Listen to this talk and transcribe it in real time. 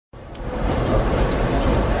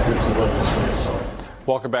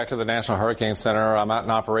Welcome back to the National Hurricane Center. I'm out in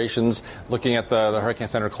operations looking at the Hurricane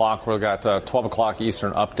Center clock. We've got 12 o'clock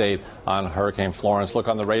Eastern update on Hurricane Florence. Look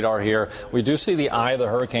on the radar here. We do see the eye of the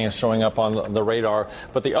hurricane showing up on the radar.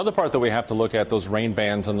 But the other part that we have to look at, those rain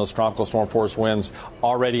bands and those tropical storm force winds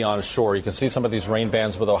already on shore. You can see some of these rain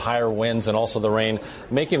bands with the higher winds and also the rain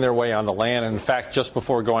making their way on the land. And in fact, just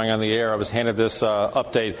before going on the air, I was handed this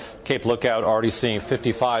update. Cape Lookout already seeing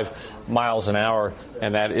 55 miles an hour,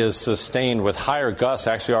 and that is sustained with higher gusts,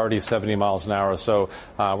 actually already 70 miles an hour. So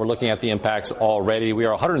we're looking at the impacts already. We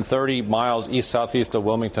are 130 miles east-southeast of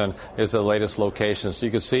Wilmington is the latest location. So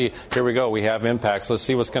you can see, here we go, we have impacts. Let's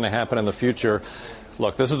see what's going to happen in the future.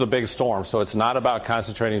 Look, this is a big storm, so it's not about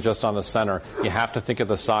concentrating just on the center. You have to think of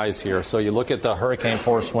the size here. So you look at the hurricane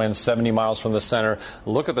force winds 70 miles from the center.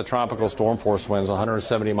 Look at the tropical storm force winds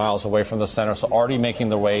 170 miles away from the center, so already making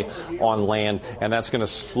their way on land. And that's going to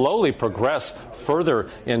slowly progress further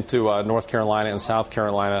into North Carolina and South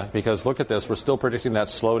Carolina, because look at this. We're still predicting that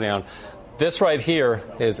slowdown. This right here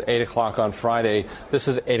is 8 o'clock on Friday. This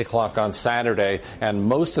is 8 o'clock on Saturday, and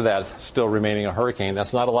most of that still remaining a hurricane.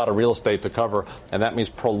 That's not a lot of real estate to cover, and that means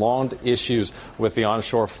prolonged issues with the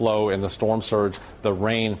onshore flow and the storm surge, the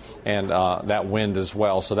rain, and that wind as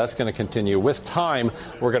well. So that's going to continue. With time,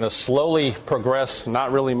 we're going to slowly progress,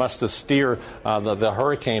 not really much to steer the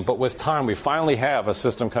hurricane, but with time, we finally have a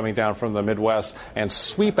system coming down from the Midwest and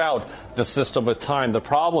sweep out the system with time. The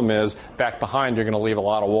problem is, back behind, you're going to leave a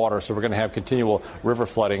lot of water, so we're going to have continual river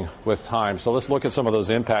flooding with time. So let's look at some of those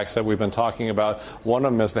impacts that we've been talking about. One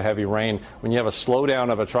of them is the heavy rain. When you have a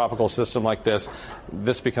slowdown of a tropical system like this,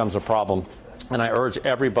 this becomes a problem. And I urge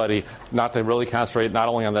everybody not to really concentrate not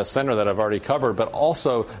only on that center that I've already covered, but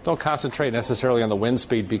also don't concentrate necessarily on the wind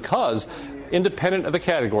speed, because independent of the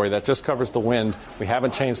category that just covers the wind, we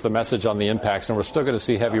haven't changed the message on the impacts, and we're still going to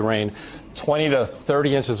see heavy rain, 20 to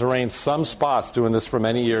 30 inches of rain. Some spots doing this for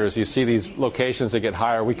many years. You see these locations that get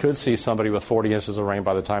higher. We could see somebody with 40 inches of rain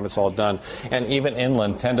by the time it's all done. And even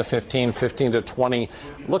inland, 10 to 15, 15 to 20.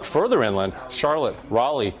 Look further inland, Charlotte,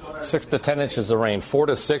 Raleigh, 6 to 10 inches of rain, 4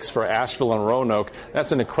 to 6 for Asheville and Roanoke.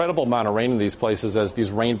 That's an incredible amount of rain in these places as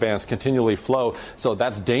these rain bands continually flow. So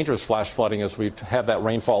that's dangerous flash flooding as we have that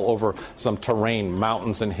rainfall over some terrain,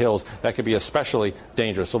 mountains and hills. That could be especially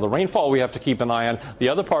dangerous. So the rainfall we have to keep an eye on. The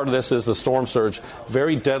other part of this is the storm surge.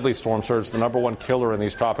 Very deadly storm surge, the number one killer in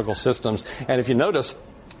these tropical systems. And if you notice,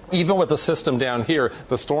 even with the system down here,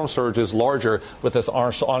 the storm surge is larger with this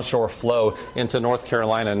onshore flow into North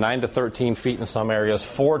Carolina, 9 to 13 feet in some areas,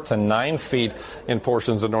 4 to 9 feet in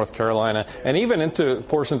portions of North Carolina, and even into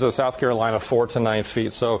portions of South Carolina, 4 to 9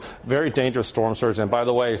 feet. So very dangerous storm surge. And by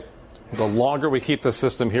the way, the longer we keep the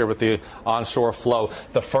system here with the onshore flow,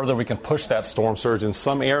 the further we can push that storm surge. In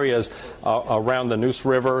some areas around the Neuse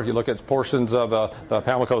River, you look at portions of the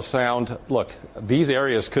Pamlico Sound, look, these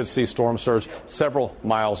areas could see storm surge several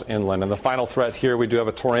miles inland. And the final threat here, we do have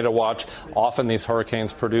a tornado watch. Often these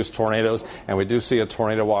hurricanes produce tornadoes, and we do see a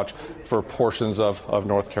tornado watch for portions of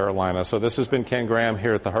North Carolina. So this has been Ken Graham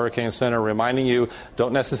here at the Hurricane Center, reminding you,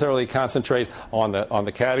 don't necessarily concentrate on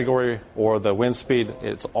the category or the wind speed.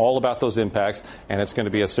 It's all about those impacts, and it's going to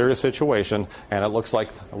be a serious situation, and it looks like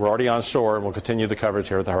we're already on shore, and we'll continue the coverage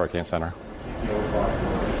here at the Hurricane Center.